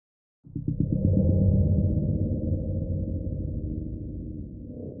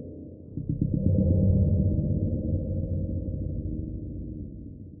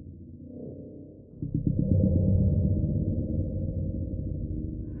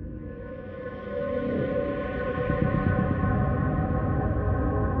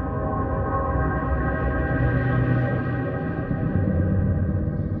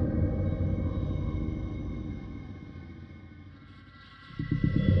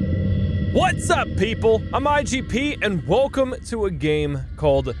What's up, people? I'm IGP, and welcome to a game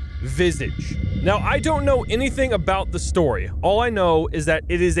called Visage. Now, I don't know anything about the story. All I know is that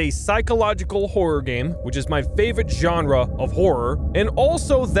it is a psychological horror game, which is my favorite genre of horror, and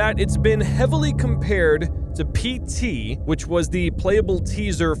also that it's been heavily compared to PT, which was the playable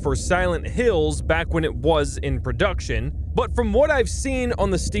teaser for Silent Hills back when it was in production. But from what I've seen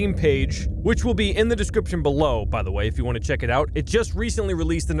on the Steam page, which will be in the description below, by the way, if you want to check it out, it just recently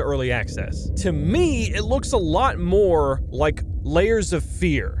released into early access. To me, it looks a lot more like Layers of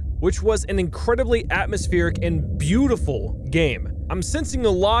Fear, which was an incredibly atmospheric and beautiful game. I'm sensing a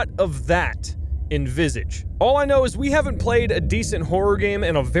lot of that in Visage. All I know is we haven't played a decent horror game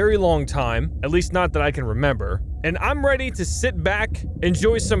in a very long time, at least not that I can remember, and I'm ready to sit back,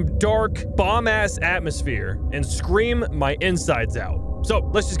 enjoy some dark, bomb-ass atmosphere, and scream my insides out. So,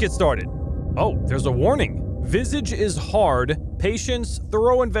 let's just get started. Oh, there's a warning. Visage is hard. Patience,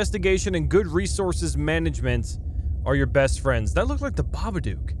 thorough investigation, and good resources management are your best friends. That looked like the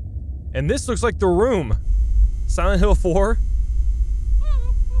Babadook. And this looks like The Room. Silent Hill 4?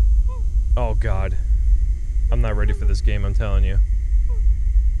 Oh god. I'm not ready for this game, I'm telling you.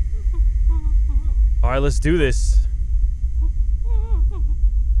 Alright, let's do this.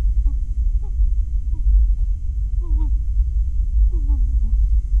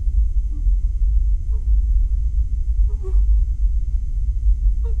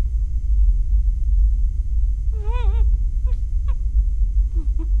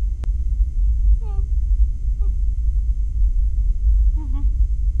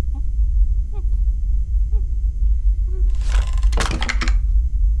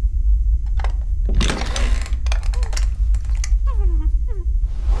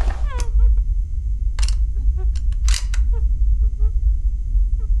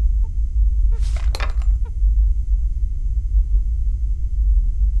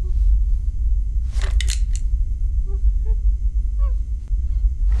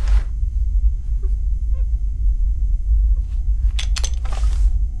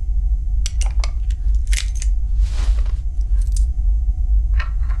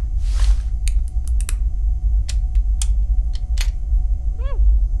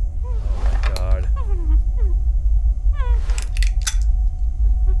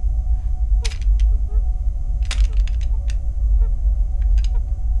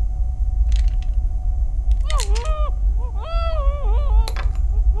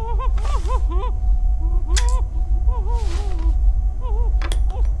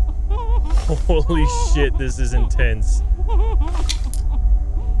 Holy shit, this is intense.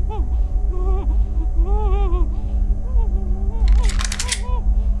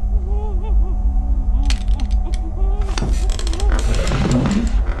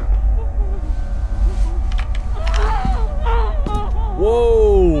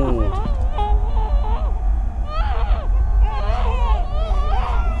 Whoa!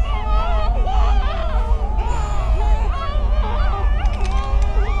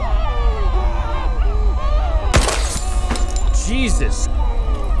 Jesus.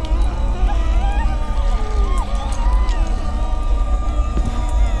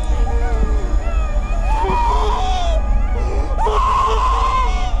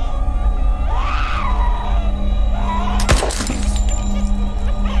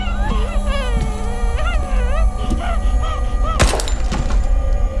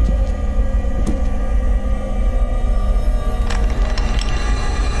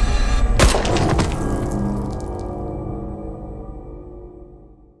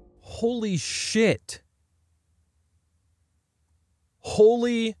 Holy shit.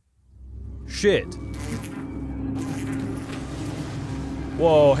 Holy shit.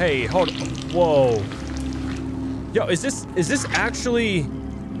 Whoa, hey, hold on. Whoa. Yo, is this actually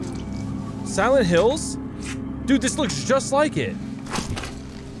Silent Hills? Dude, this looks just like it.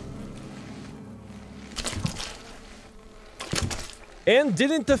 And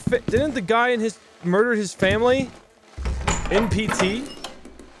didn't the guy in his murder his family in PT?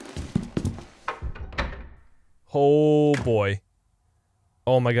 Oh boy.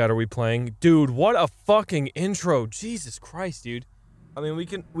 Oh my god, are we playing? Dude, what a fucking intro. Jesus Christ, dude. I mean, we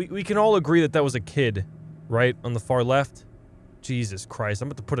can all agree that that was a kid, right? On the far left. Jesus Christ, I'm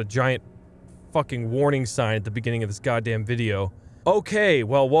about to put a giant fucking warning sign at the beginning of this goddamn video. Okay,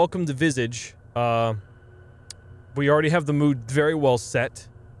 well, welcome to Visage. We already have the mood very well set.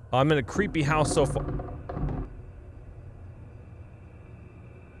 I'm in a creepy house so far.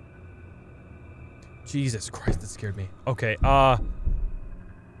 Jesus Christ, that scared me. Okay,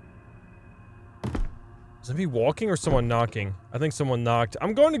 is it me walking or someone knocking? I think someone knocked.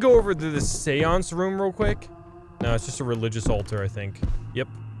 I'm going to go over to this seance room real quick. No, it's just a religious altar, I think. Yep.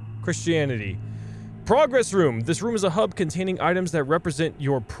 Christianity. Progress room. This room is a hub containing items that represent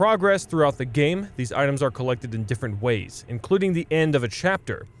your progress throughout the game. These items are collected in different ways, including the end of a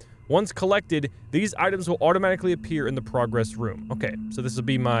chapter. Once collected, these items will automatically appear in the progress room. Okay, so this will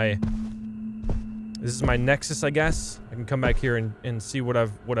be my... This is my nexus, I guess. I can come back here and see what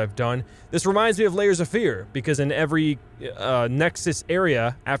I've done. This reminds me of Layers of Fear, because in every nexus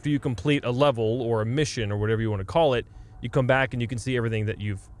area, after you complete a level or a mission or whatever you want to call it, you come back and you can see everything that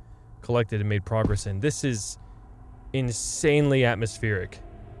you've collected and made progress in. This is insanely atmospheric.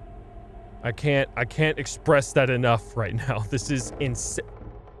 I can't express that enough right now. This is insane.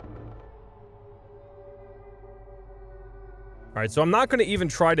 Alright, so I'm not going to even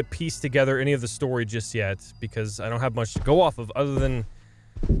try to piece together any of the story just yet, because I don't have much to go off of, other than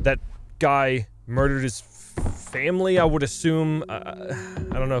that guy murdered his family, I would assume. I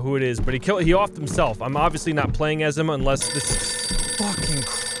don't know who it is, but he offed himself. I'm obviously not playing as him unless this... Fucking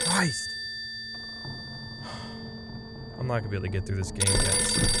Christ. I'm not going to be able to get through this game,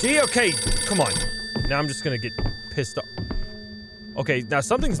 guys. Gee, okay, come on. Now I'm just going to get pissed off. Okay, now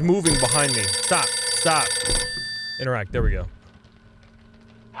something's moving behind me. Stop, stop. Interact, there we go.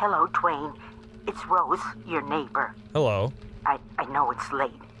 Hello, Dwayne. It's Rose, your neighbor. Hello. I know it's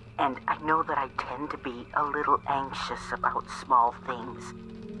late, and I know that I tend to be a little anxious about small things.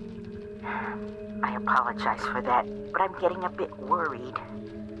 I apologize for that, but I'm getting a bit worried.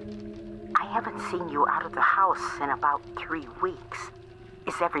 I haven't seen you out of the house in about 3 weeks.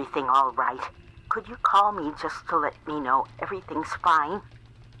 Is everything all right? Could you call me just to let me know everything's fine?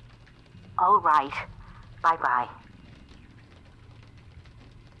 All right. Bye-bye.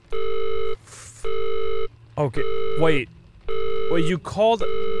 Okay, wait, you called...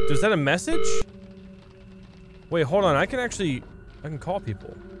 Is that a message? Wait, hold on, I can call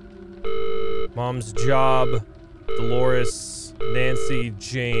people. Mom's job, Dolores, Nancy,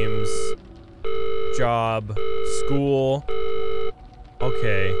 James, job, school.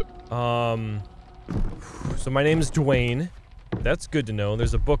 Okay, so my name is Dwayne. That's good to know.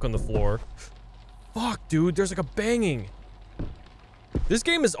 There's a book on the floor. Fuck, dude, there's like a banging. This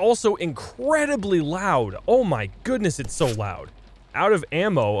game is also incredibly loud. Oh my goodness, it's so loud. Out of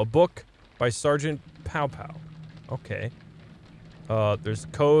Ammo, a book by Sergeant Pow Pow. Okay. There's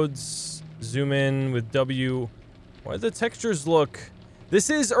codes. Zoom in with W. Why do the textures look... This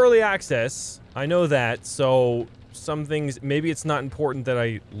is early access. I know that, so some things... Maybe it's not important that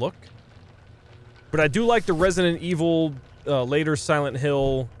I look. But I do like the Resident Evil, later Silent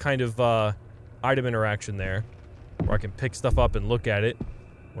Hill kind of, item interaction there. Where I can pick stuff up and look at it.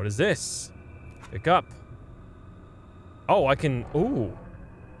 What is this? Pick up. Oh, I can... Ooh.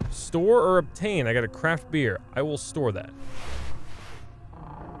 Store or obtain. I got a craft beer. I will store that.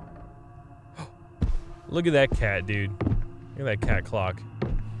 Look at that cat, dude. Look at that cat clock.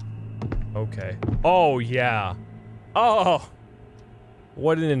 Okay. Oh, yeah. Oh!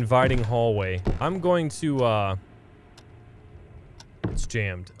 What an inviting hallway. I'm going to, It's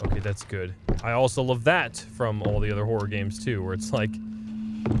jammed. Okay, that's good. I also love that from all the other horror games, too, where it's like...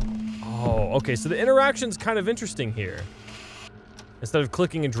 Oh, okay, so the interaction's kind of interesting here. Instead of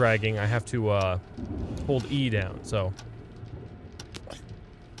clicking and dragging, I have to, hold E down, so...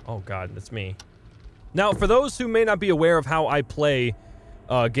 Oh god, that's me. Now, for those who may not be aware of how I play,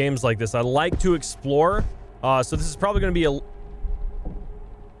 games like this, I like to explore. So this is probably gonna be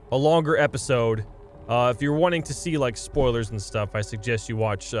a longer episode. If you're wanting to see, like, spoilers and stuff, I suggest you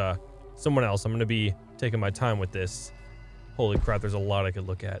watch, someone else. I'm gonna be taking my time with this. Holy crap, there's a lot I could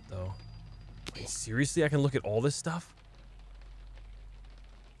look at, though. Wait, seriously? I can look at all this stuff?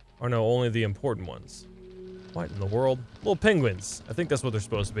 Or no, only the important ones. What in the world? Little penguins. I think that's what they're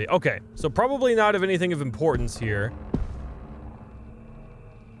supposed to be. Okay, so probably not of anything of importance here.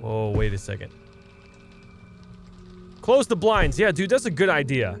 Whoa, wait a second. Close the blinds. Yeah, dude, that's a good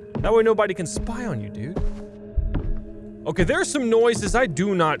idea. That way nobody can spy on you, dude. Okay, there's some noises I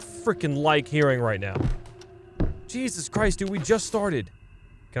do not freaking like hearing right now. Jesus Christ, dude, we just started.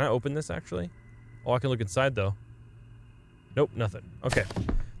 Can I open this, actually? Oh, I can look inside, though. Nope, nothing. Okay.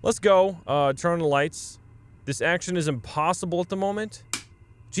 Let's go. Turn on the lights. This action is impossible at the moment.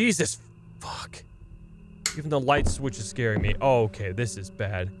 Jesus. Fuck. Even the light switch is scaring me. Oh, okay, this is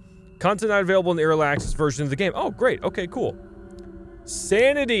bad. Content not available in the early access version of the game. Oh, great. Okay, cool.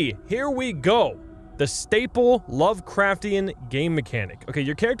 Sanity. Here we go. The staple Lovecraftian game mechanic. Okay,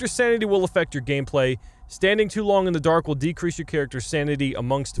 your character's sanity will affect your gameplay. Standing too long in the dark will decrease your character's sanity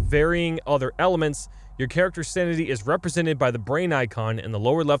amongst varying other elements. Your character's sanity is represented by the brain icon in the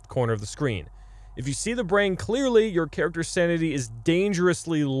lower left corner of the screen. If you see the brain clearly, your character's sanity is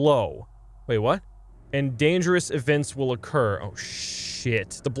dangerously low. Wait, what? and dangerous events will occur. Oh,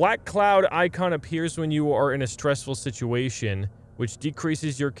 shit. The black cloud icon appears when you are in a stressful situation, which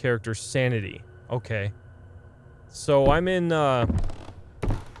decreases your character's sanity. Okay. So I'm in, I'm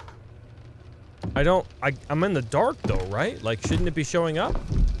in the dark though, right? Like, shouldn't it be showing up?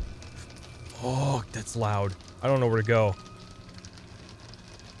 Oh, that's loud. I don't know where to go.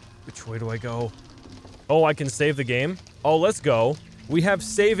 Which way do I go? Oh, I can save the game? Oh, let's go. We have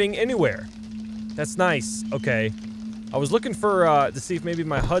saving anywhere. That's nice. Okay. I was looking for, to see if maybe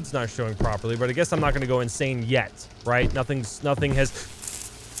my HUD's not showing properly, but I guess I'm not gonna go insane yet, right? Nothing has...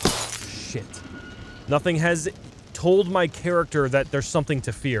 Shit. Nothing has told my character that there's something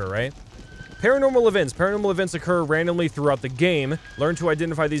to fear, right? Paranormal events. Paranormal events occur randomly throughout the game. Learn to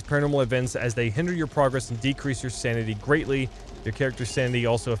identify these paranormal events as they hinder your progress and decrease your sanity greatly. Your character's sanity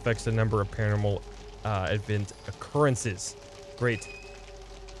also affects the number of paranormal event occurrences. Great.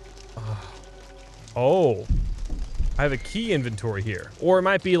 Oh. I have a key inventory here. Or it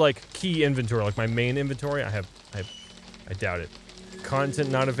might be like key inventory, like my main inventory. I doubt it. Content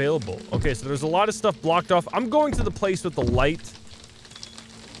not available. Okay, so there's a lot of stuff blocked off. I'm going to the place with the light.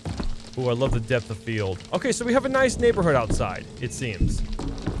 Ooh, I love the depth of field. Okay, so we have a nice neighborhood outside, it seems.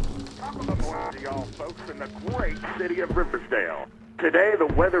 Top of the morning to y'all folks in the great city of Riversdale. Today, the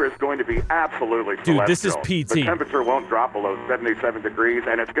weather is going to be absolutely celestial. Dude, this is PT. The temperature won't drop below 77 degrees,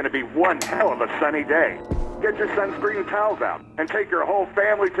 and it's going to be one hell of a sunny day. Get your sunscreen towels out, and take your whole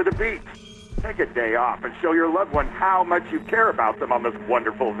family to the beach. Take a day off and show your loved ones how much you care about them on this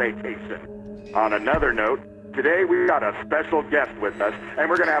wonderful vacation. On another note, today we got a special guest with us, and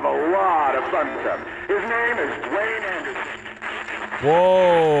we're going to have a lot of fun stuff. His name is Dwayne Anderson.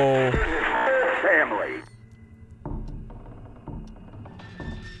 Whoa. His whole family.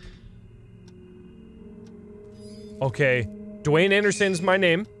 Okay, Dwayne Anderson's my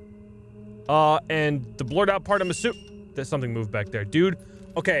name. And the blurred out part, I'm assuming... There's something moved back there. Dude,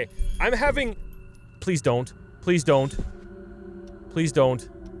 okay, I'm having... Please don't. Please don't. Please don't.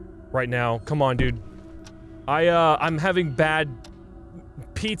 Right now. Come on, dude. I'm having bad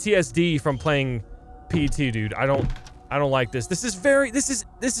PTSD from playing PT, dude. I don't like this. This is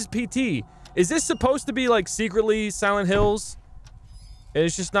PT. Is this supposed to be, like, secretly Silent Hills? And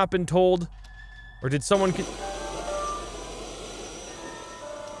it's just not been told? Or did someone...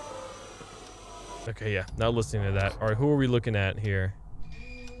 Okay, yeah, not listening to that. Alright, who are we looking at here?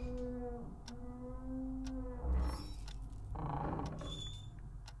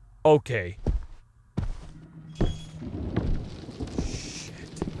 Okay.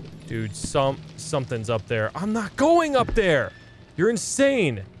 Shit. Dude, something's up there. I'm not going up there! You're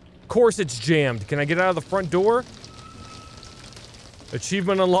insane! Of course it's jammed. Can I get out of the front door?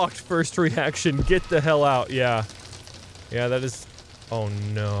 Achievement unlocked, first reaction. Get the hell out, yeah. Yeah, that is... Oh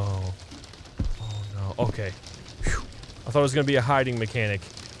no. Okay. Whew. I thought it was gonna be a hiding mechanic.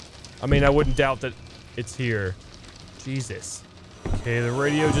 I mean, I wouldn't doubt that it's here. Jesus. Okay, the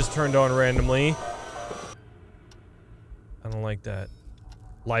radio just turned on randomly. I don't like that.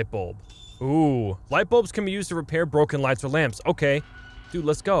 Light bulb. Ooh. Light bulbs can be used to repair broken lights or lamps. Okay. Dude,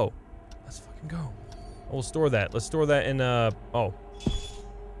 let's go. Let's fucking go. We'll store that. Let's store that in, oh.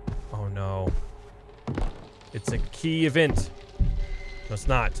 Oh, no. It's a key event. No, it's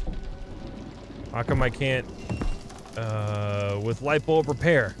not. How come I can't, with light bulb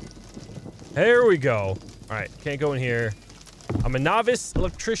repair? There we go. Alright, can't go in here. I'm a novice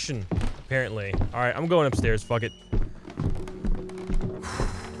electrician, apparently. Alright, I'm going upstairs, fuck it.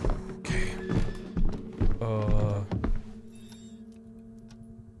 Okay.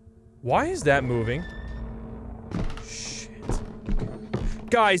 Why is that moving? Shit.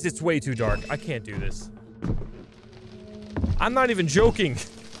 Guys, it's way too dark. I can't do this. I'm not even joking.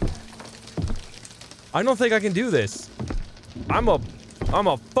 I don't think I can do this. I'm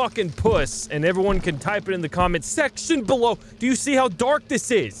a fucking puss, and everyone can type it in the comment section below. Do you see how dark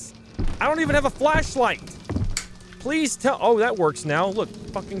this is? I don't even have a flashlight. Please tell- Oh, that works now. Look,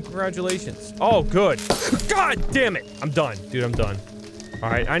 fucking congratulations. Oh, good. God damn it. I'm done. Dude, I'm done.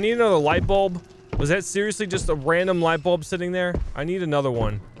 Alright, I need another light bulb. Was that seriously just a random light bulb sitting there? I need another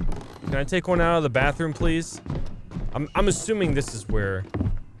one. Can I take one out of the bathroom, please? I'm assuming this is where...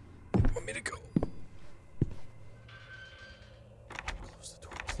 you want me to go. Close the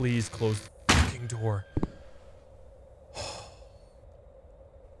door. Please close the fucking door.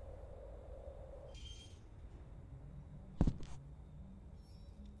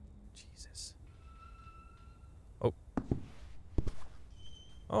 Jesus. Oh.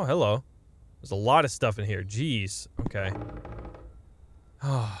 Oh, hello. There's a lot of stuff in here. Jeez. Okay.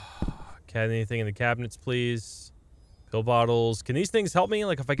 Cat, anything in the cabinets, please? Pill bottles. Can these things help me,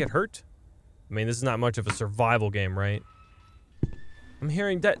 like, if I get hurt? I mean, this is not much of a survival game, right? I'm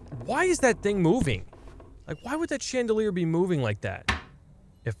hearing that. Why is that thing moving? Like, why would that chandelier be moving like that?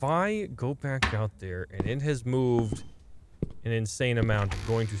 If I go back out there and it has moved an insane amount, I'm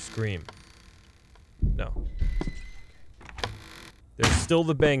going to scream. No. There's still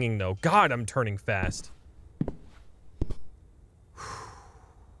the banging, though. God, I'm turning fast.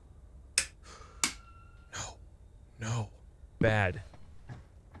 No. No. Bad.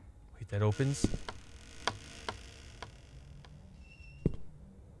 Wait, that opens?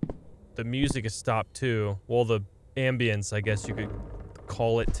 The music has stopped, too. Well, the ambience, I guess you could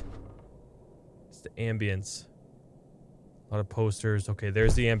call it. It's the ambience. A lot of posters. Okay,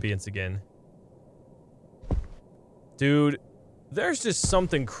 there's the ambience again. Dude, there's just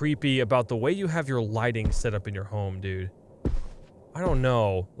something creepy about the way you have your lighting set up in your home, dude. I don't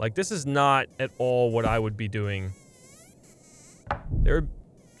know. Like, this is not at all what I would be doing.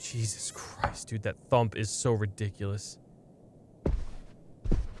 Jesus Christ, dude, that thump is so ridiculous.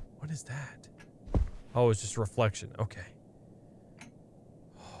 What is that? Oh, it's just reflection. Okay.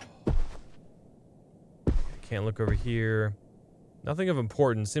 I can't look over here. Nothing of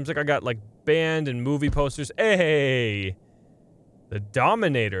importance. Seems like I got, like, band and movie posters. Hey! The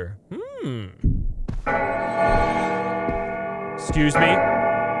Dominator. Excuse me?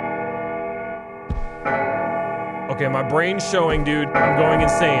 Okay, my brain's showing, dude. I'm going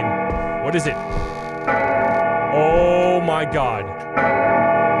insane. What is it? Oh my god.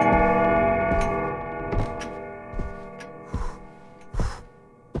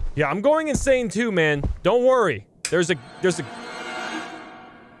 Yeah, I'm going insane too, man. Don't worry. There's a...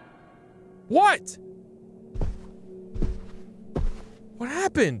 What? What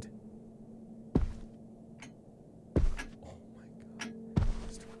happened? Oh my god.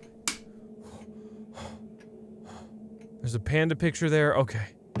 There's a panda picture there. Okay.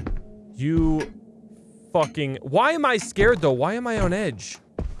 You fucking... Why am I scared though? Why am I on edge?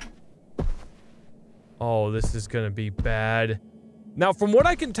 Oh, this is gonna be bad. Now, from what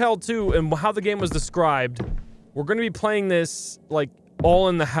I can tell too, and how the game was described, we're gonna be playing this, like, all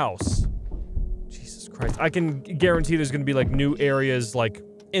in the house. Jesus Christ. I can guarantee there's gonna be, like, new areas, like,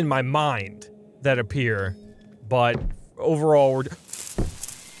 in my mind that appear. But, overall, we're...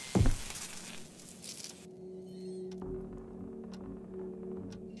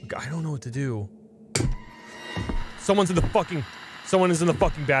 I don't know what to do. Someone is in the fucking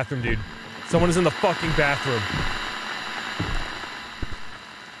bathroom, dude. Someone is in the fucking bathroom.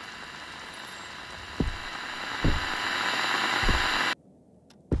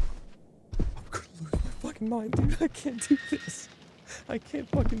 I'm gonna lose my fucking mind, dude. I can't do this. I can't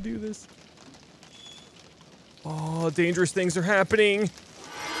fucking do this. Oh, dangerous things are happening.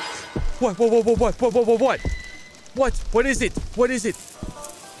 What? What is it? What is it?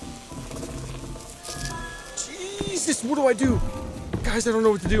 Jesus, what do I do? Guys, I don't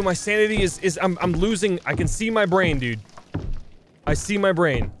know what to do. My sanity I'm losing. I can see my brain, dude. I see my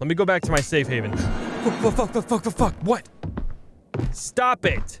brain. Let me go back to my safe haven. Fuck. What? Stop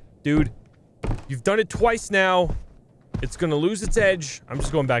it, dude. You've done it twice now. It's gonna lose its edge. I'm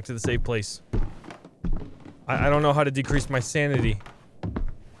just going back to the safe place. I don't know how to decrease my sanity.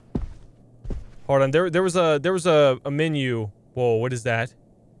 Hold on. There was a menu. Whoa, what is that?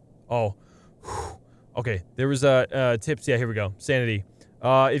 Oh. Okay, there was tips. Yeah, here we go. Sanity.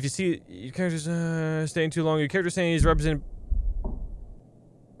 If you see your character's staying too long, your character's sanity is represented.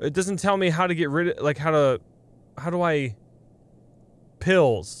 It doesn't tell me how to get rid of, like, how do I...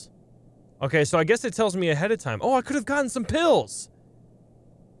 Pills. Okay, so I guess it tells me ahead of time. Oh, I could have gotten some pills!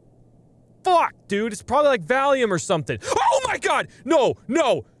 Fuck, dude, it's probably like Valium or something. Oh my god! No!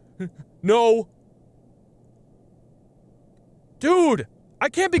 No! Dude! I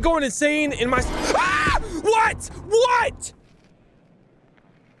can't be going insane in my... Ah! What?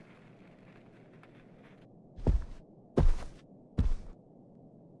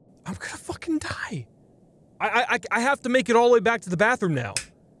 I'm gonna fucking die. I have to make it all the way back to the bathroom now.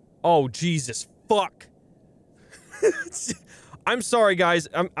 Oh, Jesus. Fuck. I'm sorry, guys.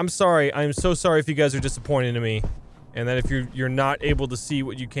 I'm sorry. I'm so sorry if you guys are disappointed in me. And that if you're not able to see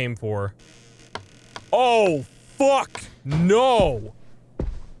what you came for. Oh, fuck. No.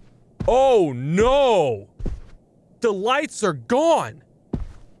 Oh, no. The lights are gone.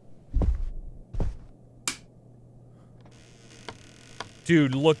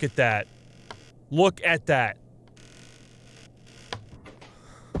 Dude, look at that. Look at that.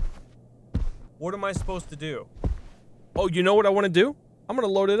 What am I supposed to do? Oh, you know what I want to do? I'm gonna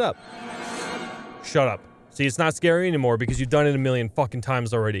load it up. Shut up. See, it's not scary anymore because you've done it a million fucking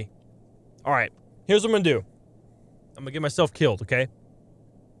times already. Alright, here's what I'm gonna do. I'm gonna get myself killed, okay?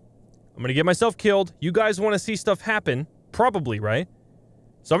 I'm gonna get myself killed. You guys want to see stuff happen. Probably, right?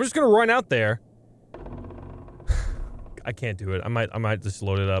 So I'm just gonna run out there. I can't do it. I might just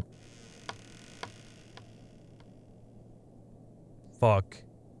load it up. Fuck.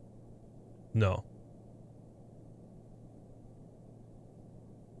 No.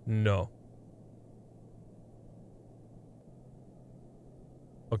 No.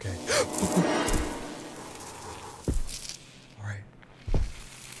 Okay. Alright.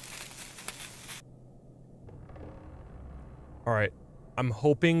 Alright. I'm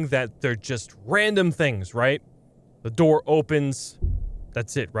hoping that they're just random things, right? The door opens.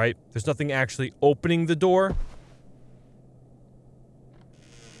 That's it, right? There's nothing actually opening the door.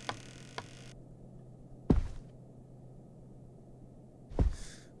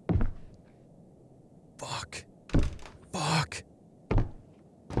 Fuck. Fuck.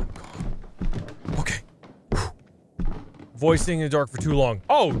 Okay. Voicing in the dark for too long.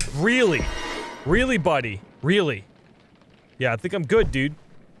 Oh, really? Really, buddy? Really? Yeah, I think I'm good, dude.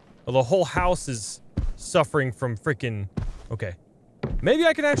 Well, the whole house is suffering from freaking... Okay. Maybe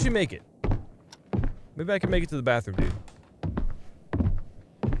I can actually make it. Maybe I can make it to the bathroom, dude.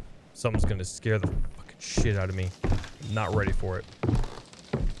 Something's gonna scare the fucking shit out of me. I'm not ready for it.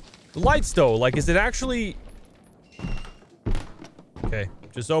 The lights, though, like, is it actually... Okay,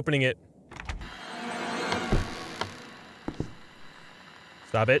 just opening it.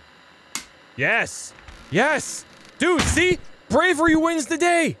 Stop it. Yes! Yes! Dude, see? Bravery wins the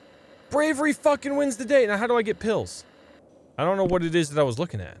day! Bravery fucking wins the day. Now, how do I get pills? I don't know what it is that I was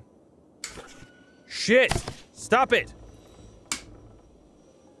looking at. Shit! Stop it!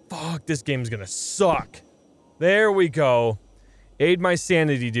 Fuck, this game's gonna suck. There we go. Aid my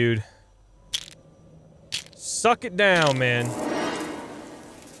sanity, dude. Suck it down, man.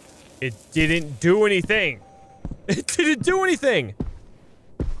 It didn't do anything. It didn't do anything!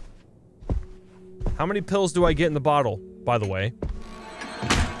 How many pills do I get in the bottle, by the way?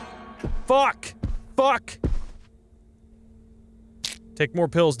 Fuck! Fuck! Take more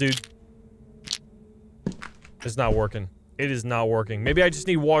pills, dude. It's not working. It is not working. Maybe I just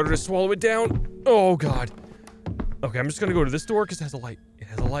need water to swallow it down. Oh, God. Okay, I'm just gonna go to this door because it has a light. It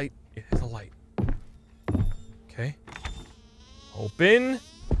has a light. It has a light. Okay. Open.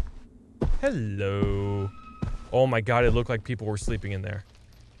 Hello. Oh my God, it looked like people were sleeping in there.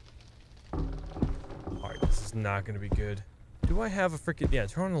 Alright, this is not gonna be good. Do I have a freaking... Yeah,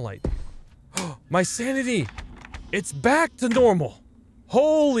 turn on the light. My sanity! It's back to normal!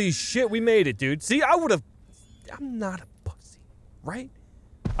 Holy shit, we made it, dude. See, I would've... I'm not a pussy, right?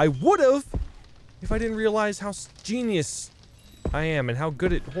 I would've if I didn't realize how genius I am and how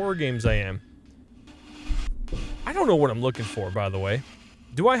good at horror games I am. I don't know what I'm looking for, by the way.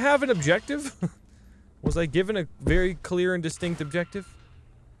 Do I have an objective? Was I given a very clear and distinct objective?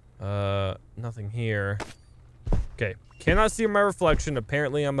 Nothing here. Okay. Cannot see my reflection.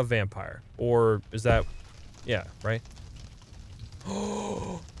 Apparently I'm a vampire. Or is that... Yeah, right?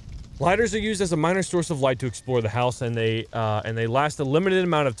 Lighters are used as a minor source of light to explore the house, and they last a limited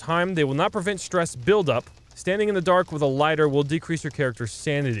amount of time. They will not prevent stress buildup. Standing in the dark with a lighter will decrease your character's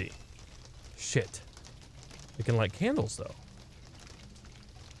sanity. Shit. They can light candles, though.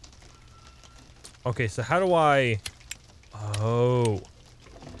 Okay, so how do I... Oh.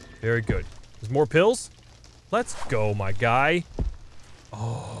 Very good. There's more pills? Let's go, my guy.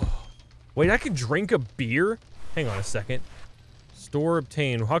 Oh. Wait, I can drink a beer? Hang on a second. Store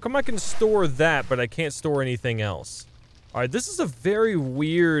obtain. How come I can store that, but I can't store anything else? Alright, this is a very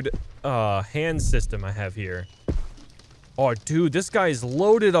weird, hand system I have here. Oh, dude, this guy is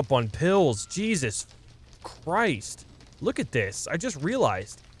loaded up on pills. Jesus Christ. Look at this. I just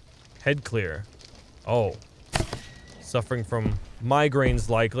realized. Head clear. Oh. Suffering from migraines,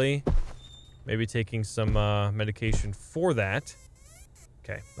 likely. Maybe taking some, medication for that.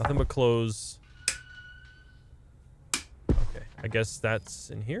 Okay, nothing but clothes. Okay, I guess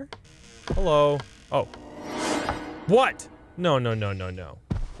that's in here? Hello. Oh. What? No, no, no, no, no.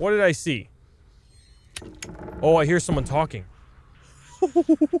 What did I see? Oh, I hear someone talking.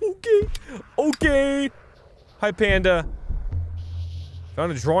 Okay. Okay. Hi, panda.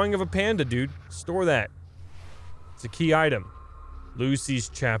 Found a drawing of a panda, dude. Store that. It's a key item. Lucy's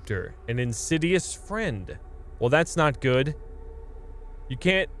chapter. An insidious friend. Well, that's not good. You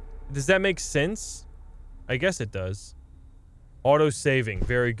can't... Does that make sense? I guess it does. Auto-saving.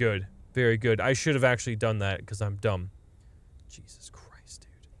 Very good. Very good. I should have actually done that because I'm dumb. Jesus Christ,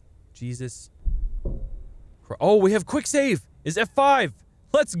 dude. Jesus. Oh, we have quick save. Is F5.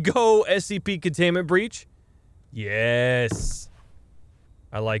 Let's go, SCP containment breach. Yes.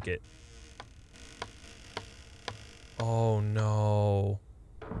 I like it. Oh, no.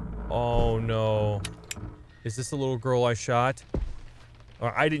 Oh, no. Is this the little girl I shot?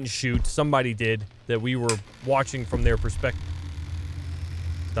 Or I didn't shoot. Somebody did that we were watching from their perspective.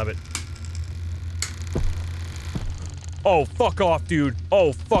 Stop it. Oh, fuck off, dude.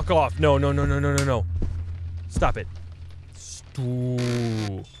 Oh, fuck off. No, no, no, no, no, no, no. Stop it.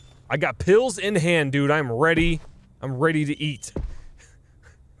 Ooh. I got pills in hand, dude. I'm ready. I'm ready to eat.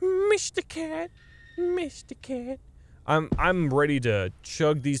 Mr. Cat. Mr. Cat. I'm ready to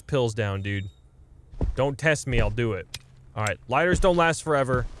chug these pills down, dude. Don't test me, I'll do it. Alright, lighters don't last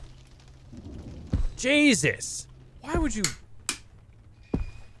forever. Jesus! Why would you...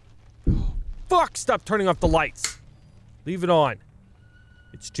 Fuck! Stop turning off the lights. Leave it on.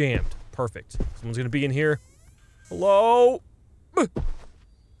 It's jammed. Perfect. Someone's gonna be in here. Hello?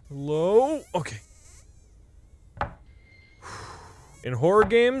 Hello? Okay. In horror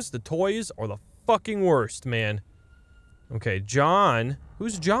games, the toys are the fucking worst, man. Okay, John.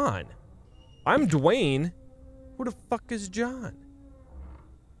 Who's John? I'm Dwayne. Who the fuck is John?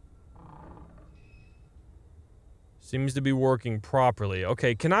 Seems to be working properly.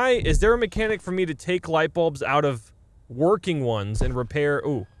 Okay, can I... Is there a mechanic for me to take light bulbs out of working ones and repair...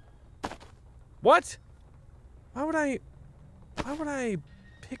 Ooh. What? Why would I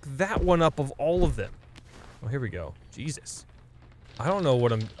pick that one up of all of them? Oh, here we go. Jesus. I don't know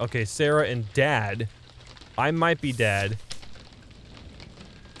what I'm... Okay, Sarah and Dad. I might be Dad.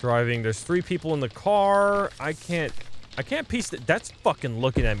 Driving. There's 3 people in the car. I can't piece it. That's fucking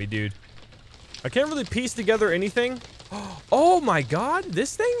looking at me, dude. I can't really piece together anything. Oh my god,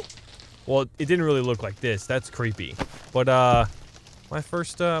 this thing? Well, it didn't really look like this. That's creepy. But, my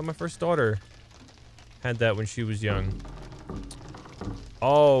first daughter had that when she was young.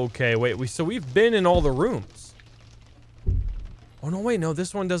 Okay, wait, so we've been in all the rooms. Oh, no, wait, no,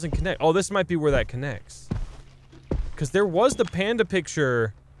 this one doesn't connect. Oh, this might be where that connects. Because there was the panda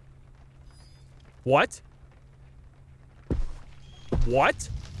picture. What? What?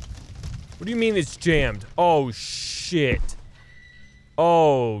 What do you mean it's jammed? Oh, shit.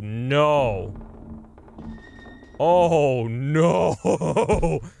 Oh, no. Oh,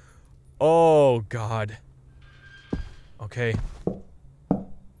 no. Oh, God. Okay.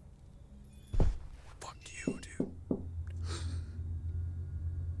 Fuck you, dude.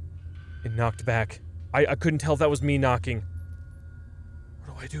 It knocked back. I couldn't tell if that was me knocking.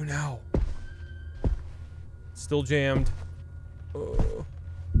 What do I do now? Still jammed. Oh.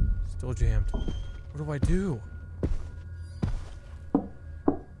 Still jammed. What do I do?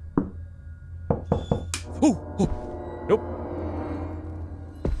 Oh! Nope.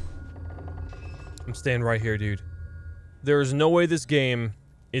 I'm staying right here, dude. There is no way this game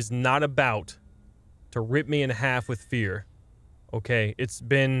is not about to rip me in half with fear. Okay, I've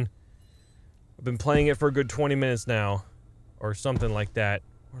been playing it for a good 20 minutes now. Or something like that.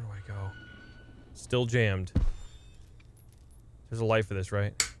 Where do I go? Still jammed. There's a light for this,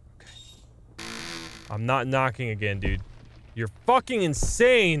 right? Okay. I'm not knocking again, dude. You're fucking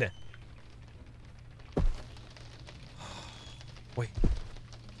insane! Wait.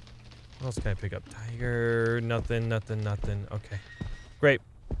 What else can I pick up? Tiger, nothing, nothing, nothing. Okay. Great.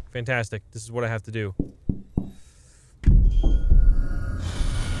 Fantastic. This is what I have to do.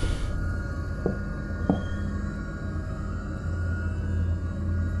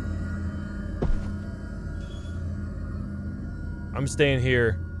 I'm staying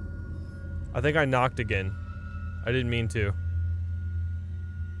here. I think I knocked again. I didn't mean to.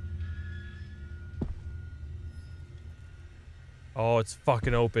 Oh, it's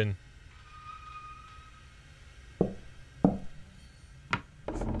fucking open.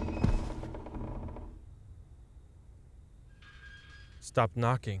 Stop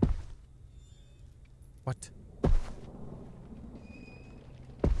knocking. What?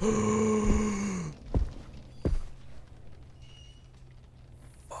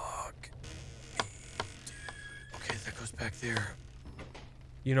 Back there.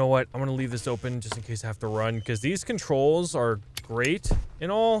 You know what? I'm gonna leave this open just in case I have to run, because these controls are great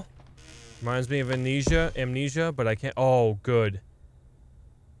and all. Reminds me of amnesia, but I can't. Oh, good.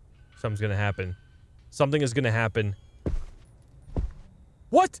 Something's gonna happen. Something is gonna happen.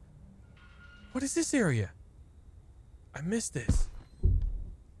 What? What is this area? I missed this.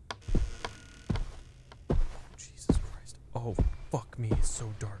 Oh, Jesus Christ. Oh, fuck me. It's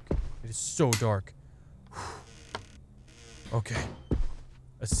so dark. It is so dark. Okay.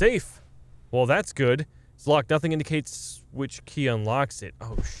 A safe. Well, that's good. It's locked. Nothing indicates which key unlocks it.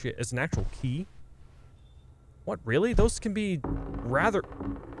 Oh, shit. It's an actual key? What, really? Those can be rather...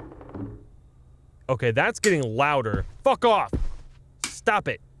 Okay, that's getting louder. Fuck off! Stop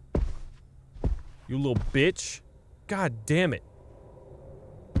it. You little bitch. God damn it.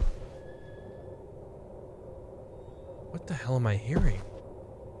 the hell am I hearing?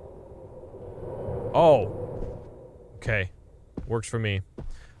 Oh. Okay. Works for me.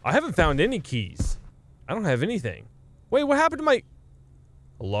 I haven't found any keys. I don't have anything. Wait, what happened to my...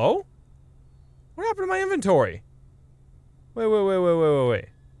 Hello? What happened to my inventory? Wait.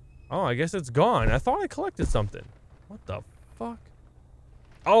 Oh, I guess it's gone. I thought I collected something. What the fuck?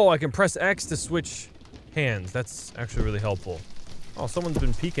 Oh, I can press X to switch hands. That's actually really helpful. Oh, someone's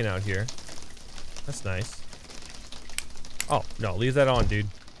been peeking out here. That's nice. Oh, no, leave that on, dude.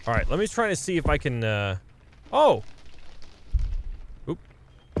 Alright, let me try to see if I can, Oh! Oop.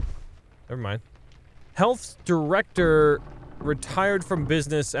 Never mind. Health director retired from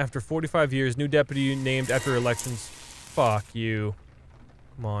business after 45 years. New deputy named after elections. Fuck you.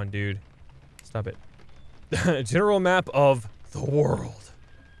 Come on, dude. Stop it. General map of the world.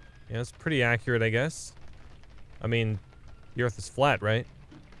 Yeah, it's pretty accurate, I guess. I mean, the Earth is flat, right?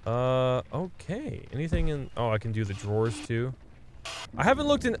 Okay. Anything in... Oh, I can do the drawers, too. I haven't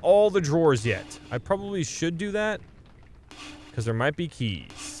looked in all the drawers yet. I probably should do that. Because there might be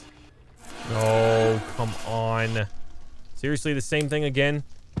keys. No, come on. Seriously, the same thing again?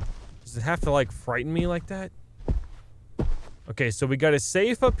 Does it have to, like, frighten me like that? Okay, so we got a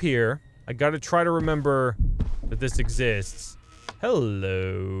safe up here. I gotta try to remember that this exists.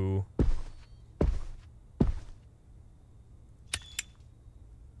 Hello.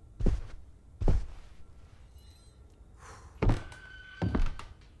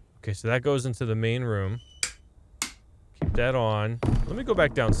 Okay, so that goes into the main room. Keep that on. Let me go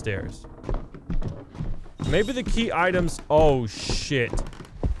back downstairs. Maybe the key items... Oh, shit.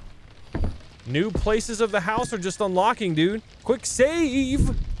 New places of the house are just unlocking, dude. Quick save!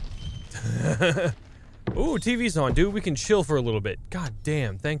 Ooh, TV's on, dude. We can chill for a little bit. God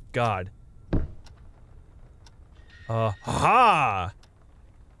damn, thank God. Haha!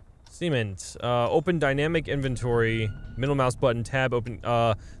 Cement. Open dynamic inventory. Middle mouse button, tab, open.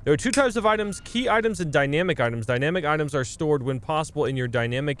 There are two types of items, key items and dynamic items. Dynamic items are stored when possible in your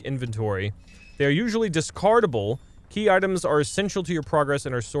dynamic inventory. They are usually discardable. Key items are essential to your progress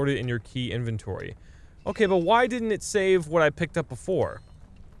and are sorted in your key inventory. Okay, but why didn't it save what I picked up before?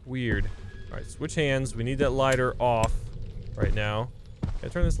 Weird. Alright, switch hands. We need that lighter off right now. Can I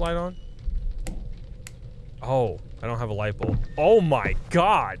turn this light on? Oh, I don't have a light bulb. Oh my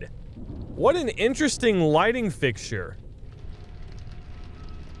god! What an interesting lighting fixture.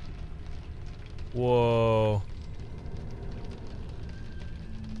 Whoa.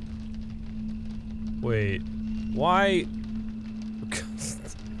 Wait. Why?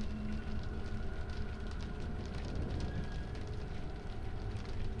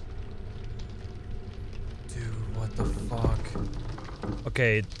 Dude, what the fuck?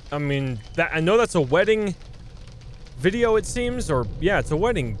 Okay, I mean, I know that's a wedding video, it seems, or yeah, it's a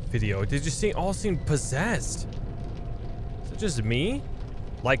wedding video. Did you all seem possessed? Is it just me?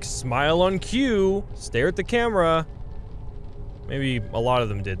 Like, smile on cue, stare at the camera. Maybe a lot of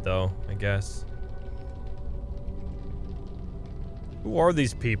them did, though, I guess. Who are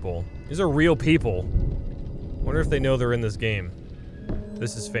these people? These are real people. Wonder if they know they're in this game.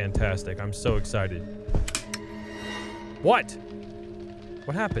 This is fantastic. I'm so excited. What?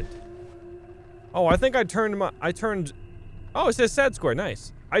 What happened? Oh, I think I turned oh, it says sad square.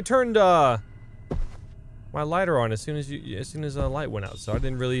 Nice. I turned, my lighter on as soon as the light went out, so I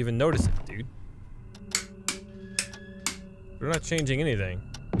didn't really even notice it, dude. We're not changing anything.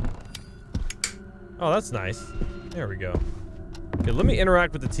 Oh, that's nice. There we go. Okay, let me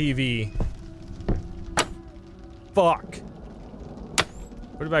interact with the TV. Fuck.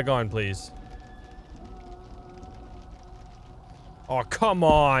 Put it back on, please. Oh, come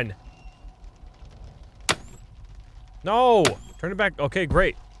on. No! Turn it back. Okay,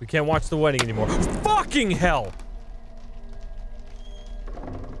 great. We can't watch the wedding anymore. Fucking hell!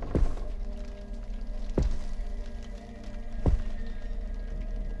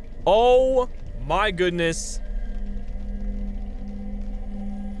 Oh my goodness.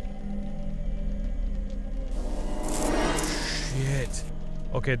 Shit.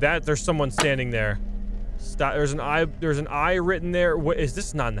 Okay, there's someone standing there. Stop, there's an eye written there. What is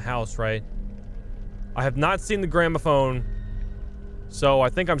this? Not in the house, right? I have not seen the gramophone, so I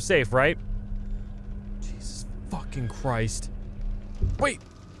think I'm safe, right? Jesus fucking Christ. Wait.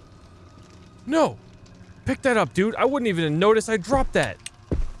 No. Pick that up, dude. I wouldn't even notice I dropped that.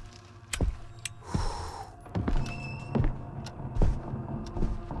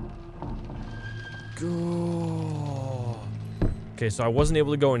 Okay, so I wasn't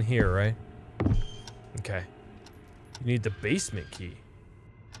able to go in here, right? Okay. You need the basement key.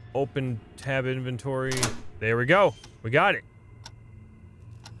 Open tab inventory. There we go. We got it.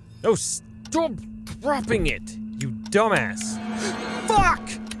 No, stop dropping it, you dumbass. Fuck!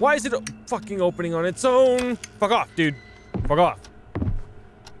 Why is it fucking opening on its own? Fuck off, dude. Fuck off.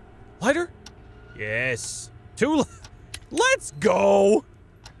 Lighter? Yes. Let's go!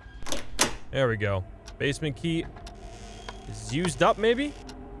 There we go. Basement key is used up, maybe?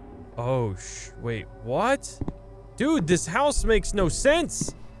 Oh, wait, what? Dude, this house makes no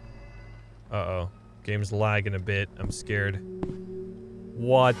sense! Uh-oh. Game's lagging a bit. I'm scared.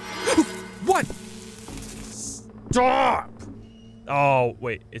 What? What? Stop! Oh,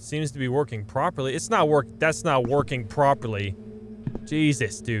 wait. It seems to be working properly. It's not that's not working properly.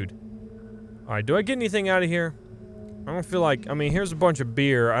 Jesus, dude. Alright, do I get anything out of here? I don't feel like... I mean, here's a bunch of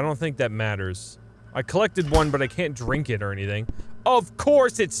beer. I don't think that matters. I collected one, but I can't drink it or anything. Of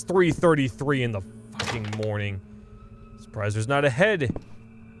course it's 3:33 in the fucking morning. Surprised there's not a head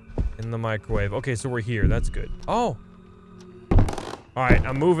in the microwave. Okay, so we're here. That's good. Oh. Alright,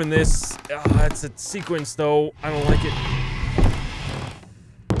 I'm moving this. That's a sequence, though. I don't like it.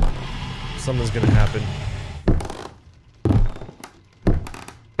 Something's gonna happen.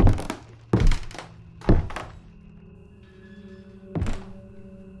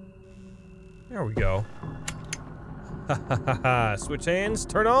 There we go. Ha ha ha ha. Switch hands.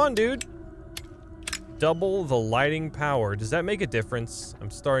 Turn on, dude. Double the lighting power. Does that make a difference? I'm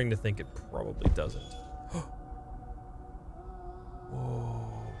starting to think it probably doesn't.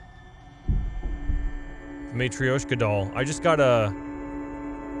 Whoa. The Matryoshka doll. I just got a...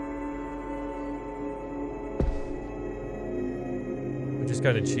 I just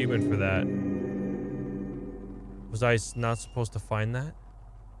got an achievement for that. Was I not supposed to find that?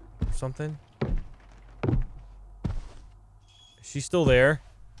 Or something? Is she still there?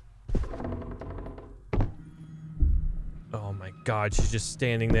 Oh my god, she's just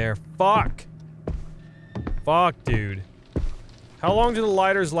standing there. Fuck! Fuck, dude. How long do the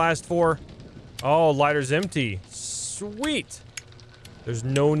lighters last for? Oh, lighter's empty. Sweet! There's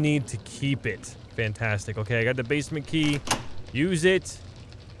no need to keep it. Fantastic. Okay, I got the basement key. Use it.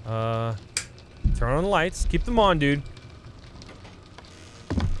 Turn on the lights. Keep them on, dude.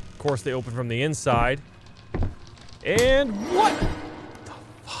 Of course, they open from the inside. And what the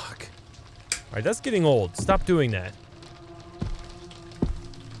fuck? Alright, that's getting old. Stop doing that.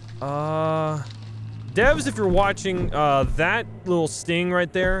 Devs, if you're watching, that little sting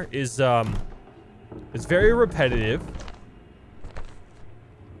right there is, it's very repetitive.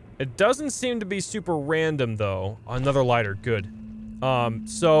 It doesn't seem to be super random, though. Another lighter. Good.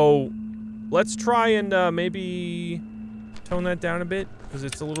 So let's try and, maybe tone that down a bit, because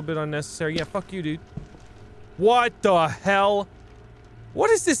it's a little bit unnecessary. Yeah, fuck you, dude. What the hell? What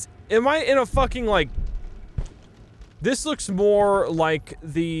is this? Am I in a fucking, like... This looks more like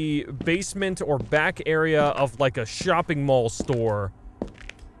the basement or back area of, like, a shopping mall store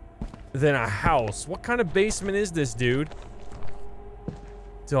than a house. What kind of basement is this, dude?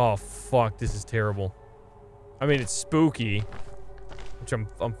 Oh, fuck. This is terrible. I mean, it's spooky, which I'm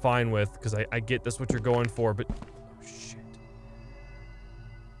fine with, because I get that's what you're going for, but... Oh, shit.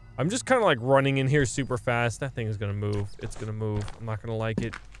 I'm just kind of, like, running in here super fast. That thing is gonna move. It's gonna move. I'm not gonna like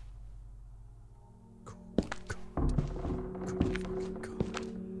it.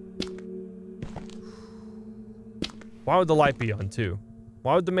 Why would the light be on, too?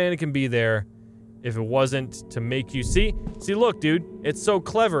 Why would the mannequin be there if it wasn't to make you see? See, look, dude. It's so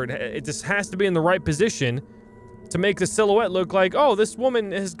clever. It just has to be in the right position to make the silhouette look like, oh, this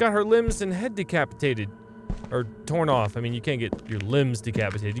woman has got her limbs and head decapitated. Or torn off. I mean, you can't get your limbs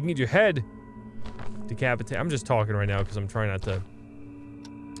decapitated. You can get your head decapitated. I'm just talking right now because I'm trying not to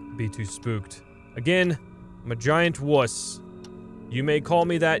be too spooked. Again, I'm a giant wuss. You may call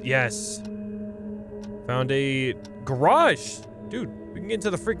me that, yes. Found a garage. Dude, we can get into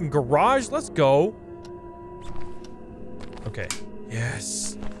the freaking garage. Let's go. Okay.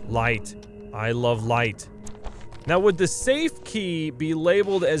 Yes. Light. I love light. Now, would the safe key be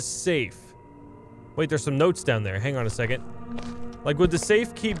labeled as safe? Wait, there's some notes down there. Hang on a second. Like, would the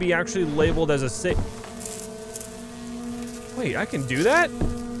safe key be actually labeled as a safe? Wait, I can do that?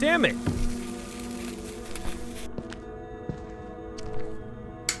 Damn it.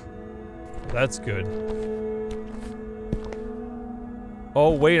 That's good.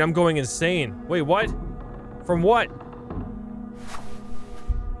 Oh, wait, I'm going insane. Wait, what? From what?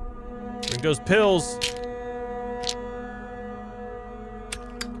 Drink those pills.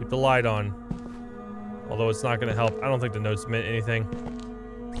 Keep the light on. Although it's not gonna help. I don't think the notes meant anything.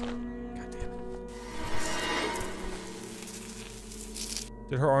 God damn it.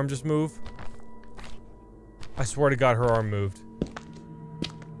 Did her arm just move? I swear to God, her arm moved.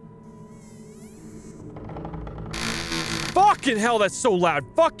 Fucking hell, that's so loud.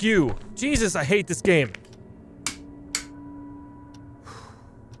 Fuck you. Jesus, I hate this game.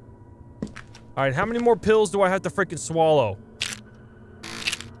 Alright, how many more pills do I have to freaking swallow?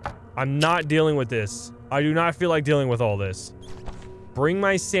 I'm not dealing with this. I do not feel like dealing with all this. Bring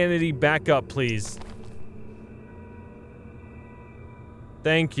my sanity back up, please.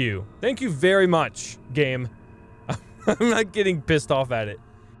 Thank you. Thank you very much, game. I'm not getting pissed off at it.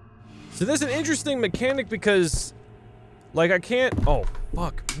 So there's an interesting mechanic because... like, I can't... oh,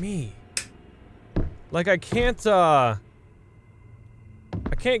 fuck me. Like, I can't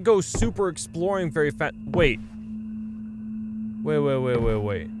go super exploring very fast. Wait.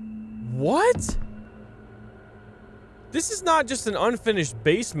 Wait. What? This is not just an unfinished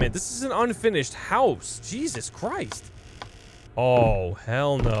basement. This is an unfinished house. Jesus Christ. Oh,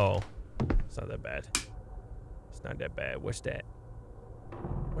 hell no. It's not that bad. It's not that bad. What's that?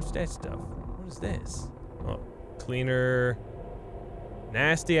 What's that stuff? What is this? Oh, cleaner.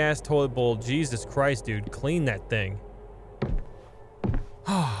 Nasty ass toilet bowl. Jesus Christ, dude. Clean that thing.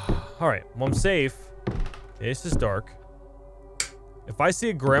 Alright, well, I'm safe. This is dark. If I see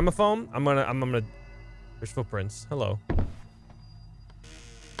a gramophone, I'm gonna... there's footprints. Hello.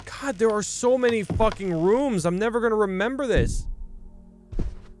 God, there are so many fucking rooms. I'm never gonna remember this.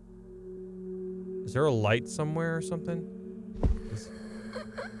 Is there a light somewhere or something?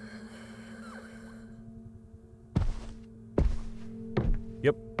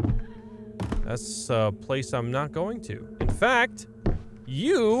 Yep. That's a place I'm not going to. In fact,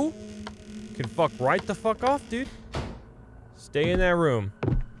 you can fuck right the fuck off, dude. Stay in that room.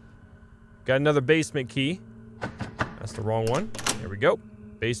 Got another basement key. That's the wrong one. There we go.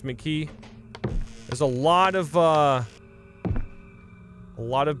 Basement key. There's a lot of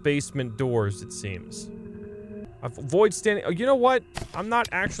basement doors, it seems. Avoid standing. Oh, you know what? I'm not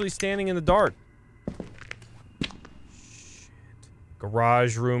actually standing in the dark. Shit.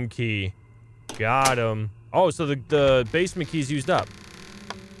 Garage room key. Got him. Oh, so the basement key's used up.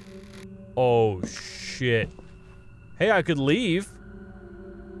 Oh, shit. Hey, I could leave.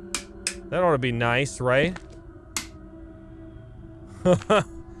 That ought to be nice, right?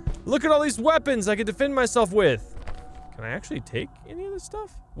 Look at all these weapons I can defend myself with. Can I actually take any of this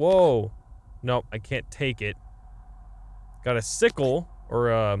stuff? Whoa. Nope, I can't take it. Got a sickle,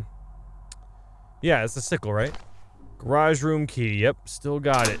 or yeah, it's a sickle, right? Garage room key, yep, still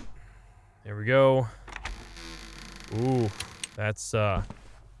got it. There we go. Ooh, that's a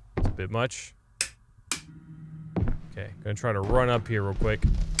bit much. Okay, gonna try to run up here real quick.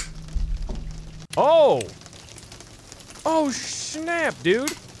 Oh! Oh, snap,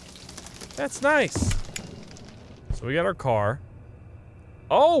 dude! That's nice. So we got our car.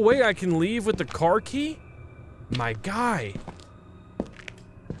 Oh, wait, I can leave with the car key? My guy.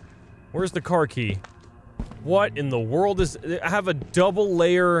 Where's the car key? What in the world is... I have a double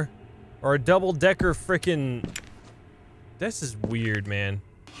layer... or a double-decker frickin'... This is weird, man.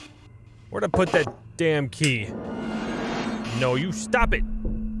 Where'd I put that damn key? No, you stop it!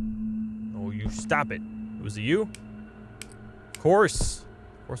 Oh, you stop it. Was it you? Of course.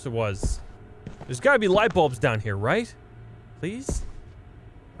 Of course it was. There's gotta be light bulbs down here, right? Please?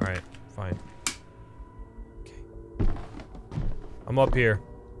 Alright, fine. Okay. I'm up here.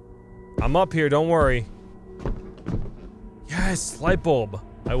 I'm up here, don't worry. Yes, light bulb.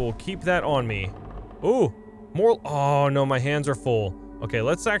 I will keep that on me. Ooh, more. Oh no, my hands are full. Okay,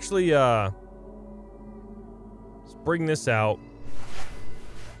 let's actually, let's bring this out.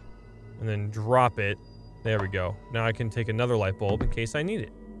 And then drop it. There we go. Now I can take another light bulb in case I need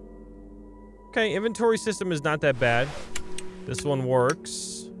it. Okay, inventory system is not that bad. This one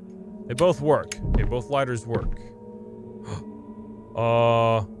works. They both work. Okay, both lighters work.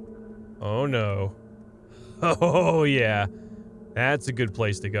 Oh no. Oh yeah. That's a good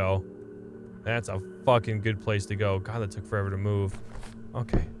place to go. That's a fucking good place to go. God, that took forever to move.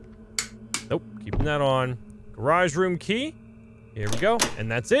 Okay. Nope, keeping that on. Garage room key. Here we go.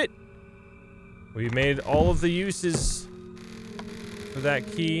 And that's it. We made all of the uses for that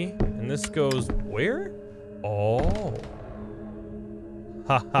key. And this goes where? Oh.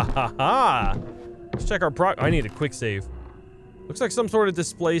 Ha ha ha ha. Let's check our I need a quick save. Looks like some sort of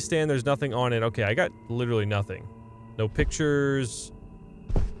display stand. There's nothing on it. Okay, I got literally nothing. No pictures.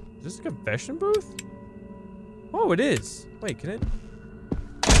 Is this a confession booth? Oh, it is. Wait, can it?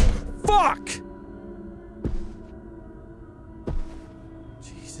 Fuck!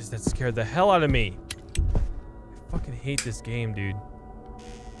 Jesus, that scared the hell out of me. I fucking hate this game, dude.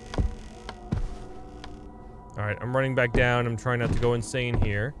 Alright, I'm running back down. I'm trying not to go insane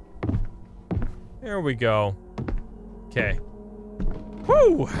here. There we go. Okay.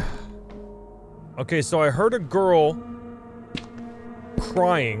 Woo! Okay, so I heard a girl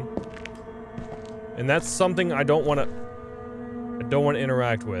crying. And that's something I don't want to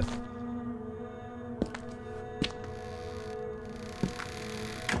interact with.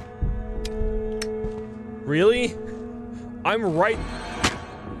 Really? I'm right.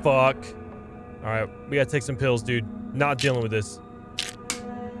 Fuck. Alright, we gotta take some pills, dude. Not dealing with this.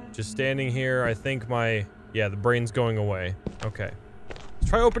 Just standing here, I think my... Yeah, the brain's going away. Okay. Let's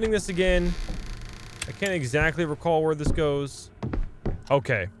try opening this again. I can't exactly recall where this goes.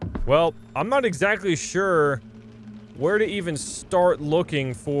 Okay. Well, I'm not exactly sure where to even start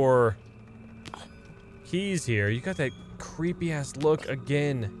looking for keys here. You got that creepy-ass look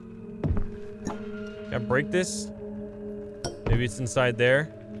again. Can I break this? Maybe it's inside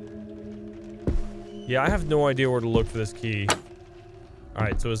there? Yeah, I have no idea where to look for this key.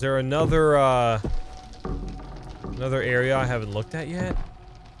 Alright, so is there another area I haven't looked at yet?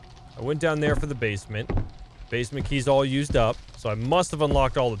 I went down there for the basement. Basement key's all used up, so I must have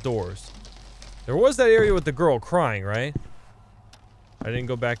unlocked all the doors. There was that area with the girl crying, right? I didn't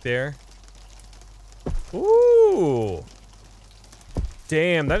go back there. Ooh!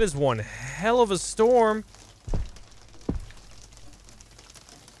 Damn, that is one hell of a storm.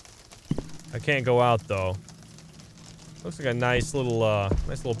 I can't go out, though. Looks like a nice little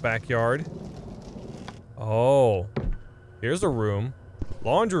backyard. Oh. Here's a room.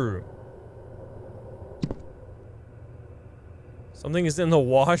 Laundry room. Something is in the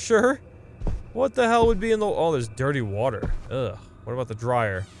washer? What the hell would be in the... Oh, there's dirty water. Ugh. What about the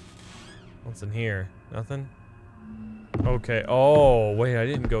dryer? What's in here? Nothing? Okay. Oh, wait, I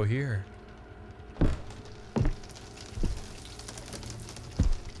didn't go here.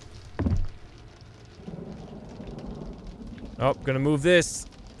 Oh, gonna move this.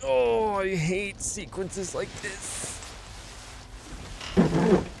 Oh, I hate sequences like this.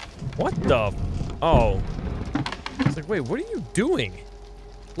 What the? Oh. It's like, wait, what are you doing?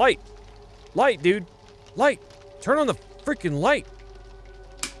 Light. Light, dude. Light. Turn on the freaking light.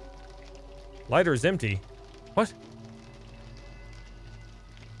 Lighter is empty. What?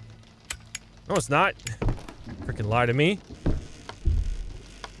 No, it's not. Freaking lie to me.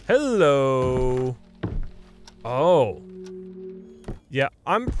 Hello. Oh. Yeah,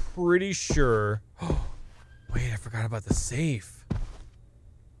 I'm pretty sure. Wait, I forgot about the safe.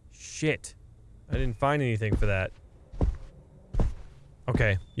 Shit. I didn't find anything for that.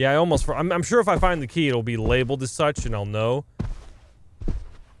 Okay. Yeah, I'm sure if I find the key, it'll be labeled as such, and I'll know.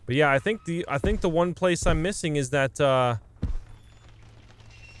 But yeah, I think the one place I'm missing is that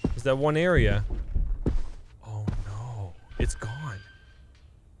one area. Oh no, it's gone.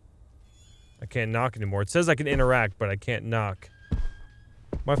 I can't knock anymore. It says I can interact, but I can't knock.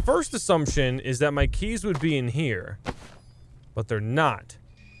 My first assumption is that my keys would be in here, but they're not.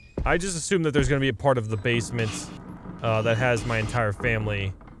 I just assume that there's gonna be a part of the basement that has my entire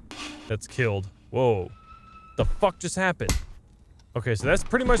family that's killed. Whoa. The fuck just happened? Okay, so that's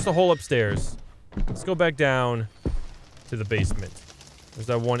pretty much the whole upstairs. Let's go back down to the basement. There's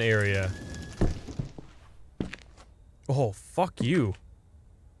that one area. Oh, fuck you.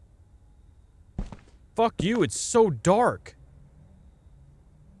 Fuck you, it's so dark.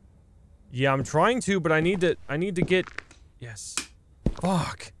 Yeah, I'm trying to, but I need to get... Yes.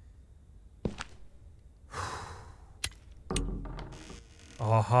 Fuck.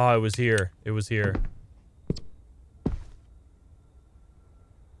 Aha, it was here. It was here.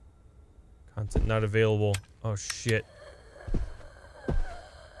 Content not available. Oh, shit.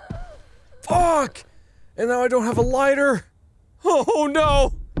 Fuck! And now I don't have a lighter! Oh,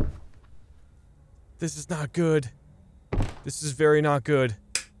 no! This is not good. This is very not good.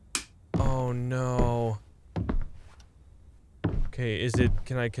 Oh, no. Okay,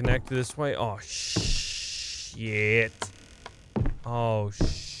 can I connect this way? Oh, shit. Oh,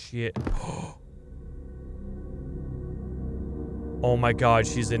 shit. Oh my god,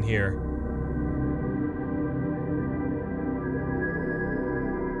 she's in here.